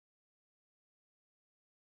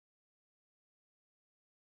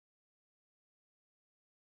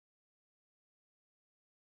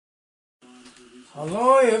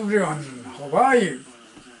Hello everyone, how are you?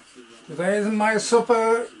 Today's my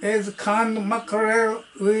supper is canned mackerel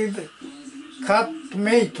with cut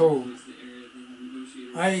tomato.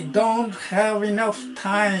 I don't have enough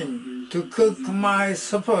time to cook my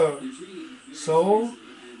supper, so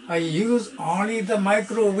I use only the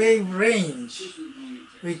microwave range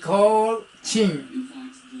we call chim.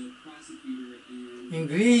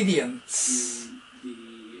 Ingredients: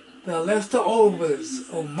 the leftovers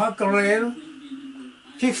of mackerel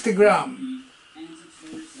 50 gram.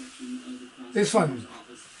 This one.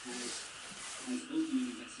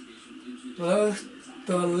 The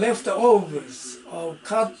leftovers of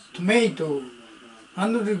cut tomato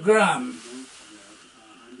 100 gram.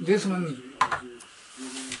 This one.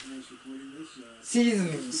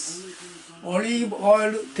 Seasonings: olive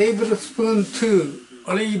oil tablespoon 2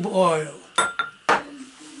 olive oil,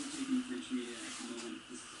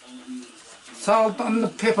 salt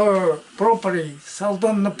and pepper properly, salt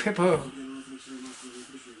and pepper,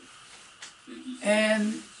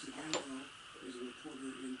 and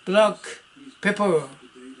black pepper.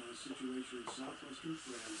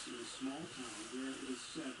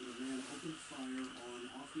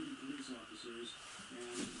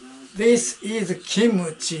 This is kimchi.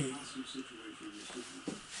 It's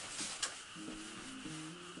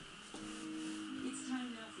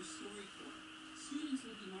time now for Story Corps. Students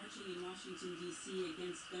will be marching in Washington, D.C.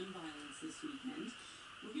 against gun violence this weekend.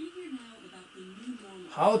 We're going to hear now about the new normal.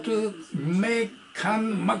 How to make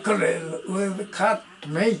canned mackerel with cut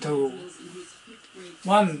tomato.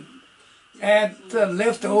 1. Add the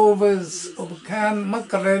leftovers of canned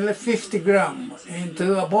mackerel 50 gram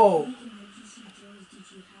into a bowl.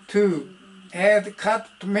 2. Add cut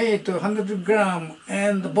tomato 100 gram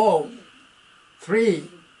and the bowl. 3.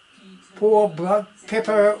 Pour black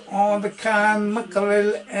pepper on the canned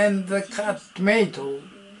mackerel and the cut tomato.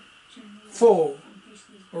 4.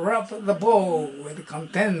 Wrap the bowl with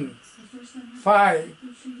contents. 5.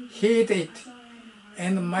 Heat it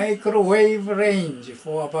and microwave range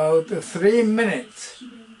for about 3 minutes.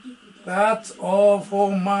 That's all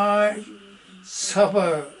for my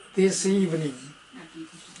supper this evening.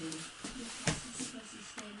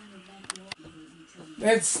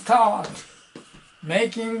 Let's start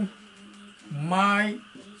making my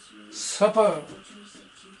supper.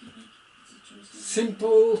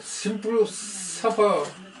 Simple supper.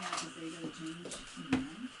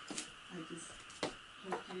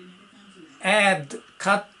 Add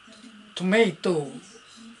cut tomato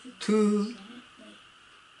to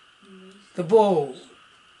the bowl.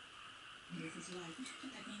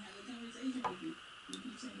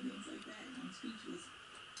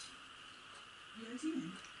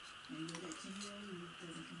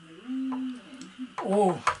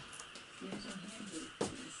 Oh,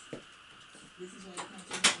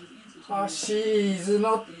 she is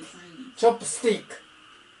not chopstick.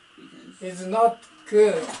 It's not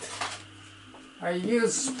good. I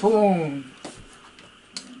use spoon.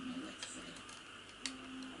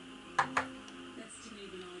 That's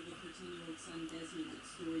Sinead and Oliver, 13-year-old son Desmond at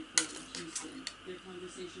Story Corps in Houston. Their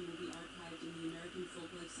conversation will be archived in the American Folk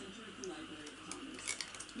Life Center at the Library of Congress.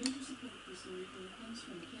 Major support for Story Corps comes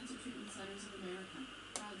from Cancer Treatment Centers of America,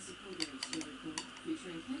 proud supporter of Story Corps,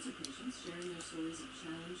 featuring cancer patients sharing their stories of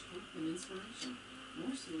challenge, hope, and inspiration.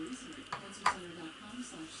 More stories are at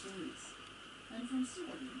cancercenter.com/stories. And from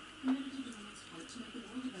Story, committed to doing its part to make the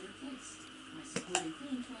world a better place by supporting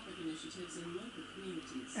philanthropic initiatives in local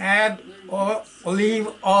communities. Add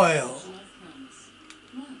olive oil. Love comes.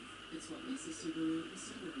 Love, it's what makes a suru a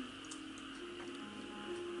suru.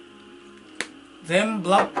 Then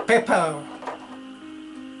black pepper.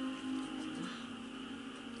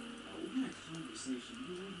 We had a conversation.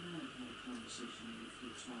 You would not have had a conversation with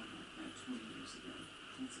your child like that 20 years ago.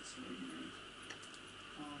 That's extraordinary.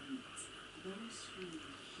 Those who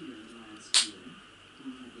were here last year, who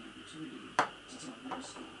had the opportunity to tell their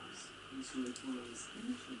stories, and Story Corps was in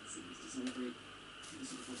the Twin Cities to celebrate the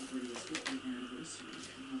Super Bowl 30th 50th anniversary,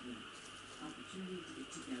 and have an opportunity to get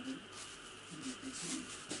together and get their team.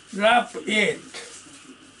 Wrap it.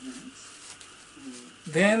 Special events for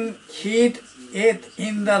Then heat it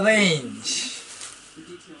in the range. the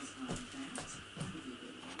details on that. Probably go to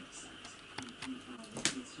the website.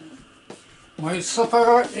 It's done. My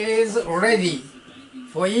supper is ready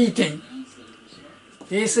for eating.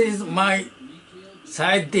 This is my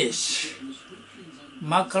side dish.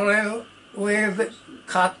 Mackerel with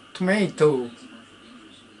cut tomato.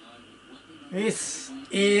 This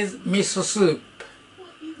is miso soup,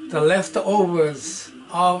 the leftovers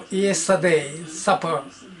of yesterday's supper.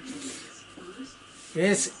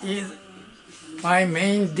 This is my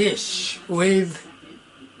main dish with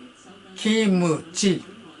kimchi.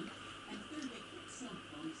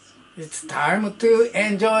 It's time to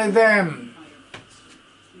enjoy them.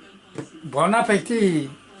 Bon appetit.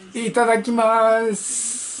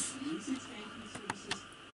 Itadakimasu.